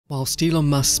Whilst Elon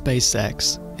Musk's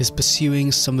SpaceX is pursuing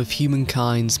some of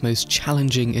humankind's most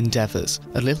challenging endeavours,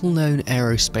 a little-known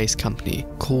aerospace company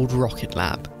called Rocket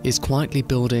Lab is quietly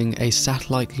building a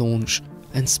satellite launch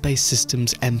and space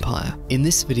systems empire. In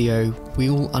this video, we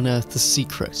will unearth the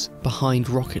secret behind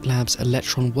Rocket Lab's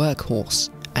Electron workhorse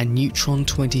and Neutron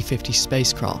 2050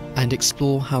 spacecraft, and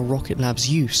explore how Rocket Lab's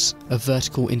use of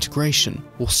vertical integration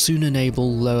will soon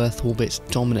enable low Earth orbit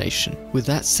domination. With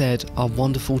that said, our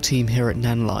wonderful team here at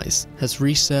Nanalyze has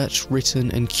researched,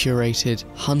 written and curated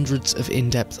hundreds of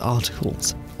in-depth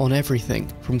articles on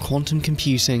everything from quantum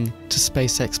computing to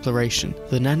space exploration.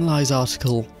 The Nanalyze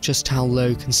article, "Just How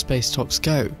Low Can Space Stocks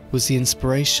Go?" was the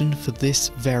inspiration for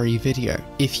this very video.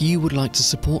 If you would like to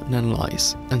support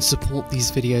Nanalyze and support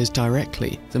these videos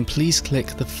directly, then please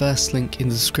click the first link in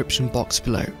the description box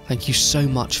below. Thank you so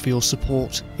much for your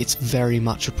support, it's very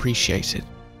much appreciated.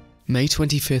 May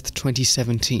 25th,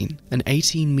 2017, an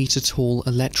 18-meter tall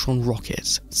Electron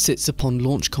rocket sits upon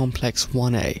Launch Complex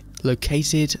 1A,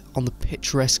 located on the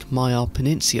picturesque Mayar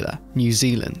Peninsula, New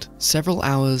Zealand. Several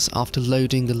hours after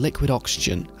loading the liquid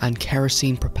oxygen and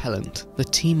kerosene propellant, the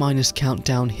T-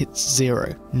 countdown hits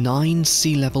zero. 9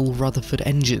 sea-level Rutherford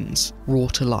engines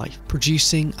roar to life,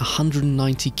 producing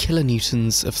 190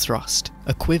 kilonewtons of thrust,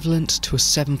 equivalent to a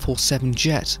 747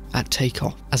 jet at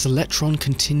takeoff. As Electron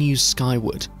continues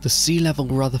skyward, the sea-level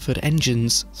Rutherford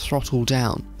engines throttle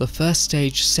down. The first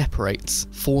stage separates,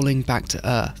 falling back to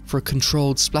Earth for a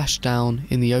controlled splashdown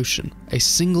in the ocean. A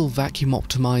single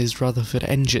vacuum-optimized Rutherford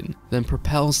engine then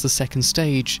propels the second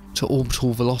stage to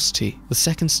orbital velocity. The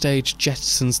second stage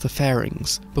jettisons the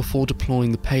fairings before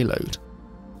deploying the payload.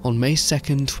 On May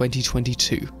 2nd,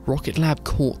 2022, Rocket Lab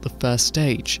caught the first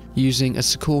stage using a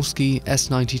Sikorsky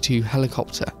S-92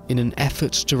 helicopter in an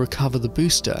effort to recover the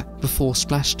booster before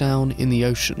splashdown in the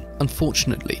ocean.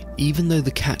 Unfortunately, even though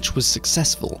the catch was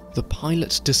successful, the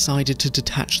pilot decided to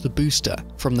detach the booster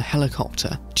from the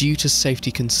helicopter due to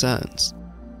safety concerns.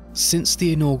 Since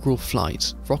the inaugural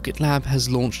flight, Rocket Lab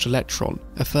has launched Electron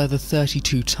a further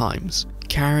 32 times,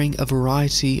 carrying a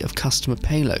variety of customer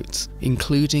payloads,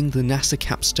 including the NASA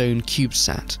CAPSTONE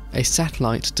CubeSat, a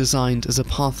satellite designed as a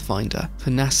pathfinder for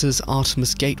NASA's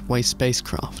Artemis Gateway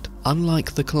spacecraft.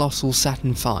 Unlike the colossal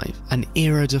Saturn V, an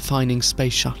era-defining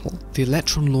space shuttle, the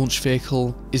Electron launch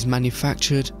vehicle is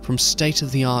manufactured from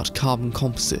state-of-the-art carbon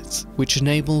composites, which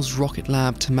enables Rocket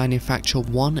Lab to manufacture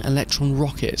one Electron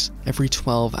rocket every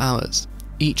 12 hours.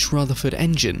 Each Rutherford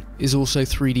engine is also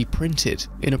 3D printed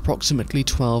in approximately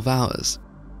 12 hours.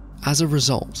 As a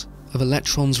result of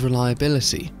Electron's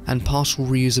reliability and partial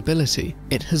reusability,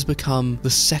 it has become the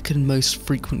second most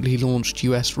frequently launched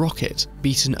US rocket,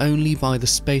 beaten only by the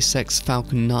SpaceX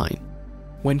Falcon 9.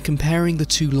 When comparing the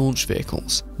two launch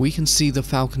vehicles, we can see the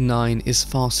Falcon 9 is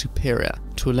far superior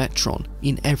to Electron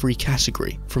in every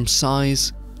category, from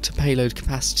size to payload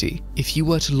capacity. If you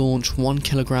were to launch 1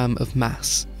 kilogram of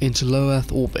mass into low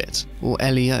Earth orbit, or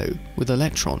LEO, with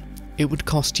Electron, it would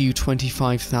cost you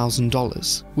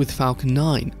 $25,000. With Falcon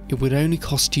 9, it would only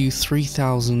cost you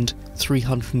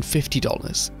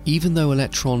 $3,350. Even though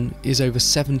Electron is over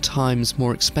 7 times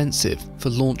more expensive for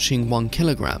launching 1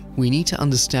 kilogram, we need to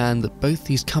understand that both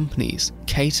these companies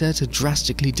cater to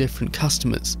drastically different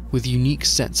customers with unique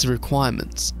sets of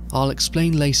requirements. I'll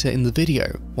explain later in the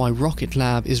video why Rocket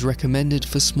Lab is recommended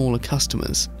for smaller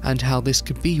customers, and how this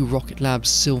could be Rocket Lab's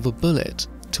silver bullet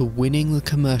to winning the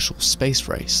commercial space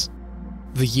race.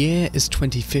 The year is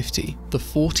 2050. The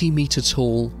 40-meter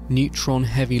tall Neutron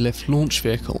heavy lift launch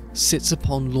vehicle sits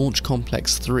upon Launch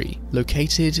Complex 3,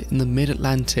 located in the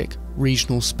Mid-Atlantic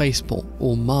Regional Spaceport,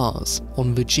 or MARS,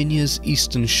 on Virginia's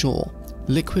eastern shore.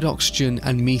 Liquid oxygen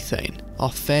and methane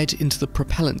are fed into the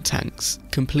propellant tanks,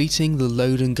 completing the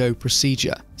load and go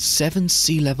procedure. 7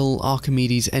 sea-level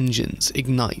Archimedes engines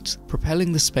ignite,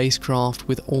 propelling the spacecraft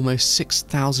with almost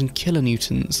 6,000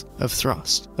 kilonewtons of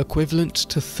thrust, equivalent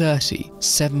to 30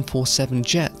 747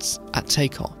 jets at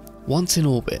takeoff. Once in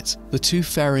orbit, the two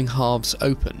fairing halves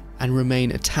open and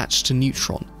remain attached to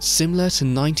Neutron, similar to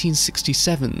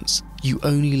 1967's "You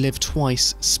Only Live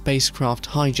Twice" spacecraft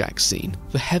hijack scene.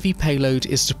 The heavy payload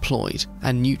is deployed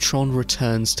and Neutron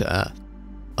returns to Earth.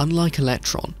 Unlike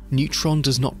Electron, Neutron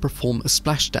does not perform a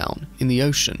splashdown in the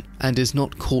ocean and is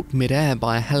not caught mid-air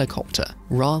by a helicopter.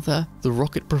 Rather, the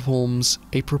rocket performs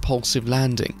a propulsive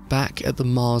landing back at the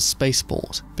Mars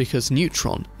spaceport, because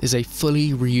Neutron is a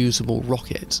fully reusable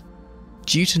rocket.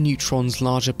 Due to Neutron's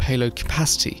larger payload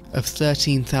capacity of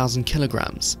 13,000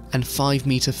 kilograms and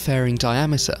 5-meter fairing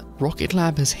diameter, Rocket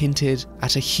Lab has hinted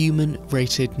at a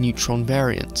human-rated Neutron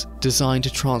variant designed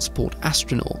to transport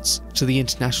astronauts to the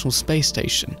International Space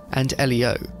Station and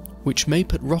LEO, which may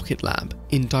put Rocket Lab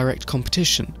in direct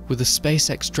competition with the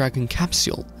SpaceX Dragon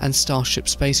capsule and Starship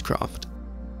spacecraft.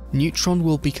 Neutron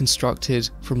will be constructed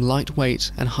from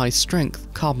lightweight and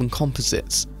high-strength carbon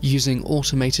composites using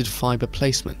automated fiber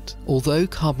placement. Although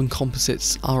carbon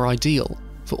composites are ideal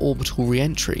for orbital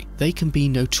re-entry, they can be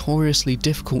notoriously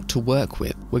difficult to work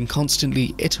with when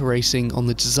constantly iterating on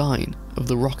the design of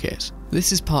the rocket.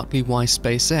 This is partly why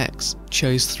SpaceX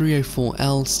chose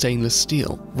 304L stainless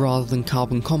steel rather than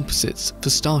carbon composites for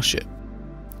Starship.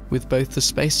 With both the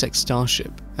SpaceX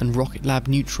Starship and Rocket Lab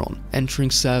Neutron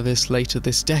entering service later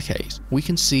this decade, we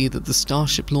can see that the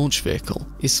Starship launch vehicle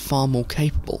is far more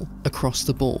capable across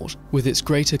the board, with its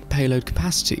greater payload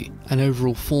capacity and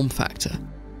overall form factor.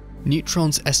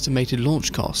 Neutron's estimated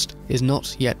launch cost is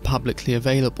not yet publicly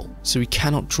available, so we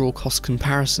cannot draw cost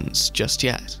comparisons just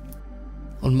yet.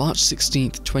 On March 16,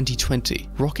 2020,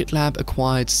 Rocket Lab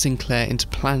acquired Sinclair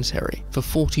Interplanetary for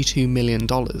 $42 million,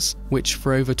 which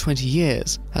for over 20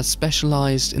 years has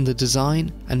specialized in the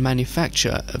design and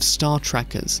manufacture of star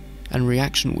trackers and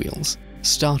reaction wheels.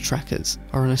 Star trackers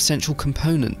are an essential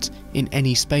component in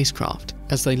any spacecraft,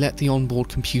 as they let the onboard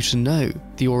computer know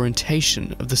the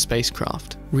orientation of the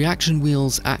spacecraft. Reaction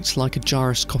wheels act like a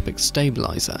gyroscopic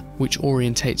stabilizer, which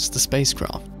orientates the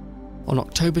spacecraft. On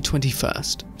October 21,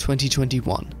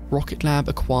 2021, Rocket Lab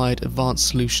acquired Advanced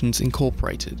Solutions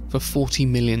Incorporated for $40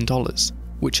 million,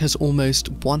 which has almost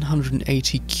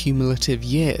 180 cumulative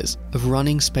years of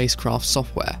running spacecraft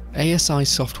software. ASI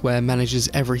software manages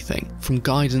everything from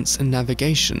guidance and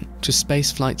navigation to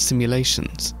spaceflight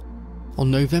simulations. On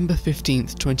November 15,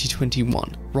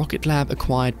 2021, Rocket Lab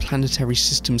acquired Planetary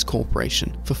Systems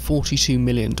Corporation for $42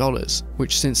 million,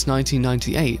 which since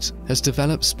 1998 has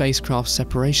developed spacecraft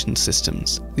separation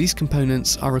systems. These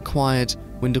components are required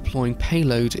when deploying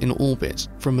payload in orbit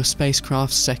from a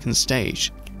spacecraft's second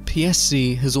stage.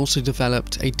 PSC has also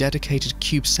developed a dedicated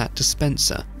CubeSat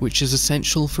dispenser, which is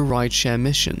essential for rideshare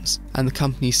missions, and the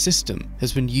company's system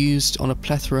has been used on a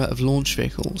plethora of launch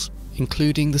vehicles,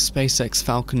 including the SpaceX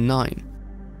Falcon 9.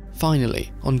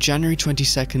 Finally, on January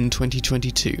 22,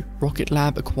 2022, Rocket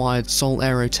Lab acquired Sol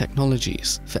Aero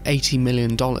Technologies for $80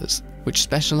 million, which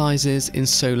specializes in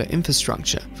solar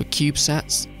infrastructure for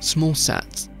CubeSats,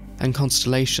 smallsats, and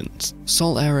constellations.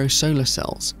 Sol Aero solar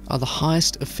cells are the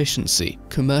highest efficiency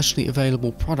commercially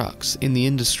available products in the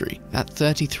industry at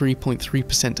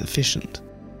 33.3% efficient.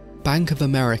 Bank of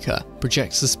America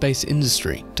projects the space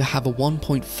industry to have a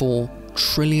 $1.4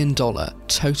 trillion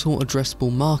total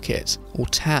addressable market, or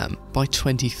TAM, by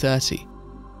 2030.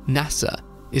 NASA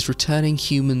is returning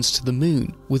humans to the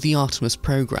moon with the Artemis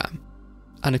program,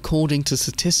 and according to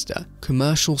Statista,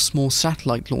 commercial small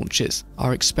satellite launches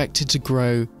are expected to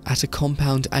grow at a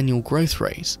compound annual growth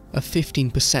rate of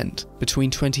 15%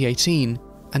 between 2018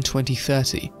 and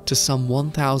 2030 to some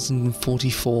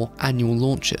 1,044 annual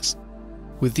launches.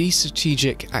 With these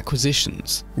strategic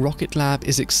acquisitions, Rocket Lab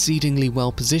is exceedingly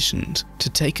well positioned to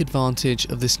take advantage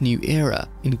of this new era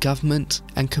in government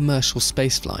and commercial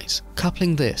spaceflight.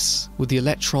 Coupling this with the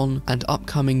Electron and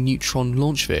upcoming Neutron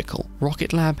launch vehicle,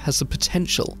 Rocket Lab has the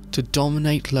potential to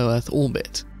dominate low Earth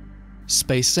orbit.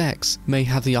 SpaceX may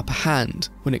have the upper hand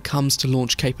when it comes to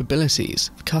launch capabilities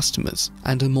for customers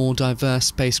and a more diverse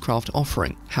spacecraft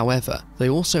offering. However, they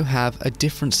also have a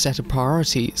different set of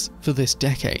priorities for this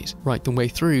decade, right the way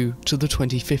through to the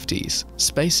 2050s.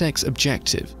 SpaceX's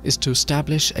objective is to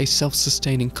establish a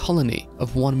self-sustaining colony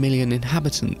of 1 million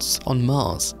inhabitants on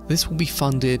Mars. This will be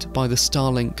funded by the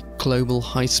Starlink global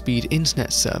high-speed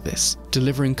internet service,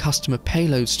 delivering customer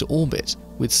payloads to orbit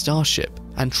with Starship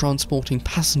and transporting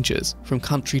passengers from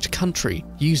country to country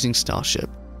using Starship.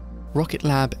 Rocket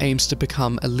Lab aims to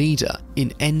become a leader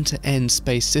in end-to-end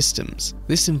space systems.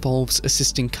 This involves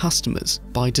assisting customers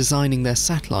by designing their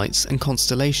satellites and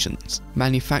constellations,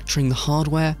 manufacturing the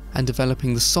hardware and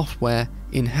developing the software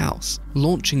in-house,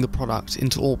 launching the product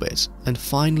into orbit, and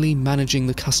finally managing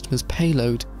the customer's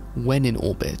payload when in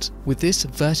orbit. With this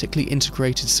vertically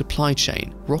integrated supply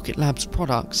chain, Rocket Lab's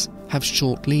products have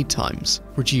short lead times,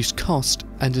 reduce cost,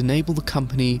 and enable the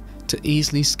company to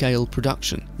easily scale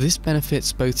production. This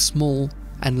benefits both small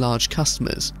and large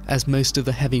customers, as most of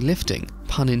the heavy lifting,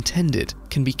 pun intended,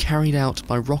 can be carried out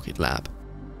by Rocket Lab.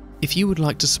 If you would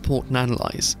like to support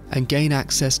Nanalyze and gain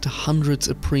access to hundreds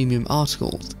of premium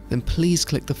articles, then please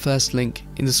click the first link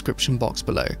in the description box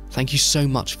below. Thank you so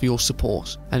much for your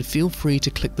support, and feel free to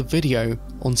click the video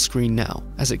on screen now,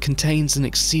 as it contains an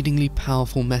exceedingly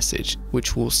powerful message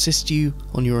which will assist you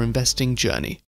on your investing journey.